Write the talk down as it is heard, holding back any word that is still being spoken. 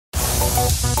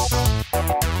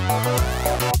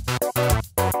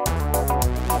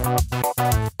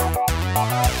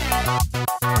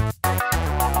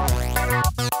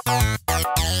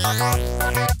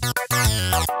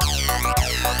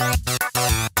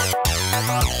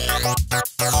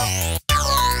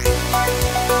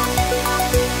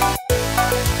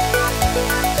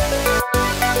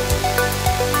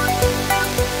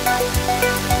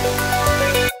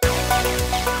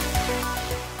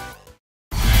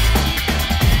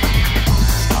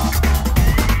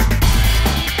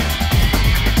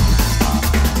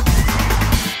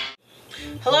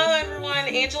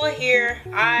Here.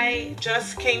 I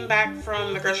just came back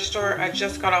from the grocery store. I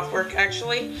just got off work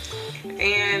actually,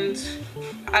 and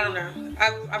I don't know,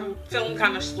 I'm feeling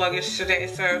kind of sluggish today,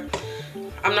 so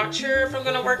I'm not sure if I'm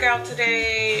gonna work out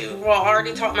today. Well, I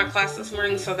already taught my class this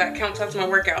morning, so that counts as my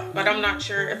workout, but I'm not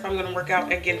sure if I'm gonna work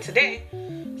out again today,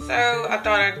 so I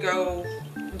thought I'd go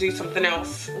do something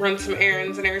else, run some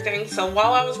errands and everything. So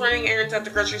while I was running errands at the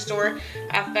grocery store,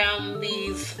 I found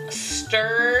these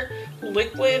Stur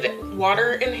liquid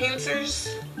water enhancers.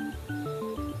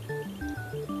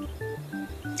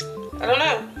 I don't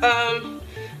know.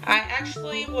 I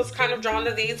actually was kind of drawn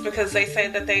to these because they say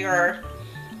that they are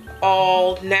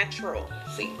all natural.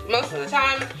 See, most of the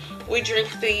time we drink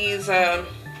these,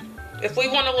 if we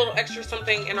want a little extra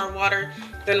something in our water,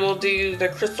 then we'll do the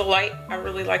Crystal Light. I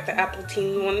really like the apple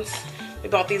teeny ones. We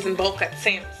bought these in bulk at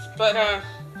Sam's. But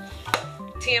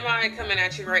TMI coming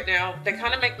at you right now. They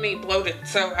kind of make me bloated,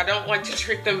 so I don't like to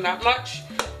drink them that much.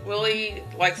 Willie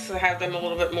likes to have them a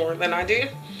little bit more than I do.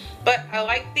 But I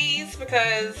like these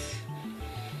because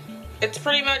it's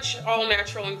pretty much all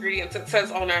natural ingredients. It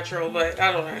says all natural, but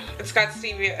I don't know. It's got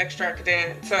stevia extract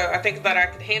in it, so I think that I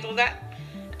could handle that.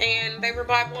 And they were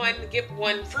buy one, get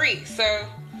one free. So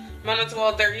might as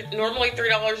well. They're normally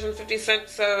 $3.50,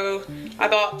 so I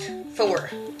bought 4.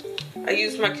 I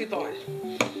used my coupon.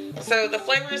 So the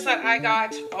flavors that I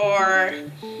got are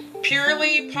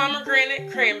purely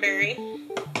pomegranate cranberry,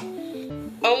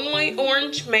 only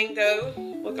orange mango.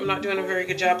 Look, I'm not doing a very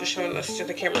good job of showing this to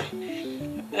the camera.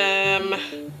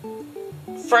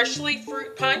 Freshly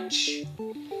fruit punch,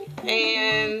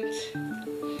 and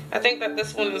I think that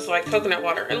this one is like coconut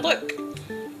water. And look,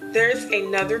 there's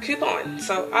another coupon,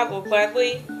 so I will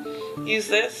gladly use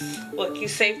this. Look, you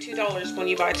save $2 when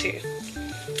you buy 2,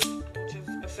 which is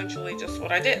essentially just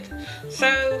what I did.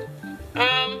 So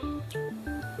I'm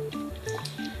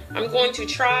going to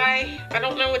try, I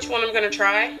don't know which one I'm going to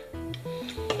try.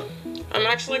 I'm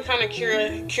actually kind of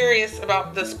curious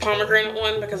about this pomegranate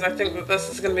one because I think that this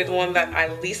is going to be the one that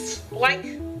I least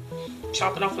like.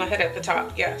 Chopping off my head at the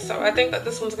top, yeah, so I think that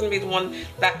this one's going to be the one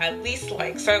that I least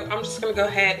like, so I'm just going to go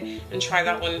ahead and try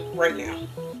that one right now.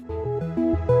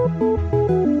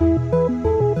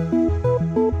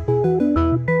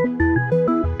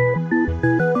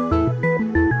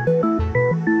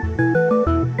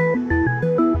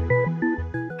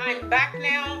 I'm back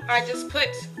now. I just put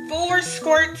 4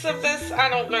 squirts of this. I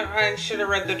don't know, I should have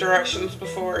read the directions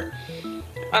before.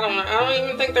 I don't know, I don't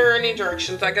even think there are any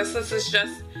directions. I guess this is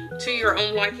just to your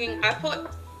own liking. I put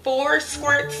 4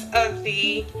 squirts of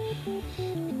the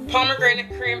pomegranate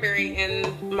cranberry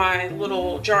in my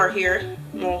little jar here,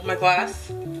 well, my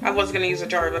glass. I was gonna use a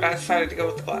jar, but I decided to go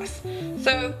with the glass.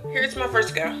 So here's my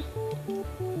first go.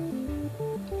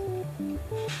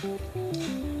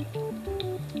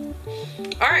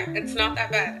 Alright, it's not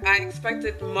that bad. I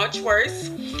expected much worse.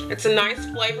 It's a nice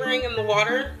flavoring in the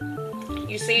water.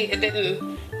 You see, it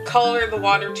didn't color the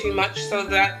water too much, so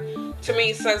that to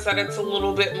me says that it's a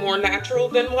little bit more natural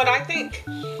than what I think.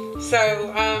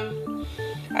 So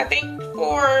I think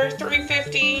for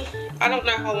 $3.50, I don't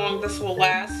know how long this will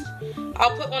last.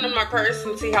 I'll put one in my purse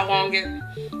and see how long it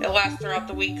lasts throughout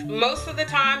the week. Most of the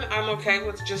time I'm okay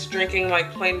with just drinking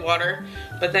like plain water,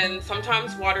 but then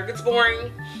sometimes water gets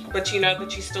boring, but you know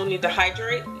that you still need to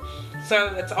hydrate,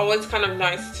 so it's always kind of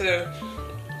nice to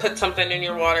put something in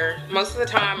your water. Most of the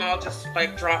time I'll just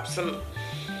like drop some,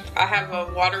 I have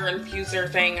a water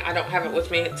infuser thing. I don't have it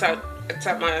with me, it's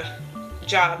at my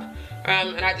job,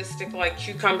 and I just stick like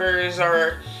cucumbers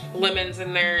or lemons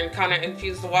in there and kind of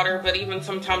infuse the water, but even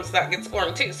sometimes that gets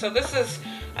boring too. So this is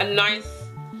a nice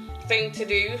thing to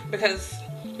do because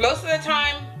most of the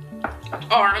time,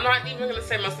 or I'm not even gonna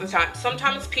say most of the time,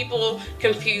 sometimes people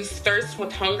confuse thirst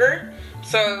with hunger.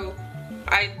 So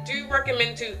I do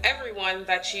recommend to everyone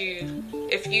that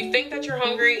if you think that you're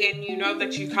hungry and you know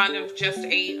that you kind of just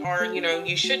ate, or you know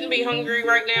you shouldn't be hungry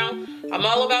right now. I'm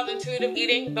all about intuitive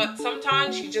eating, but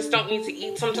sometimes you just don't need to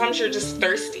eat. Sometimes you're just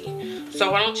thirsty.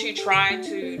 So why don't you try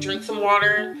to drink some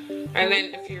water, And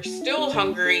then if you're still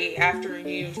hungry after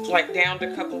you've like downed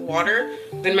a cup of water,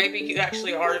 then maybe you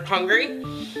actually are hungry.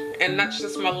 And that's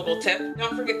just my little tip.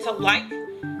 Don't forget to like,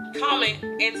 comment,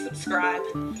 and subscribe.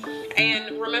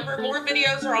 And remember, more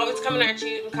videos are always coming at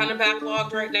you. I'm kind of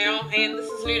backlogged right now, and this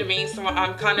is new to me, so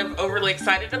I'm kind of overly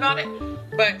excited about it.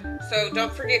 But so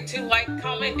don't forget to like,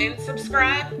 comment, and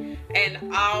subscribe, and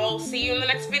I'll see you in the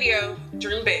next video.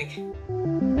 Dream big.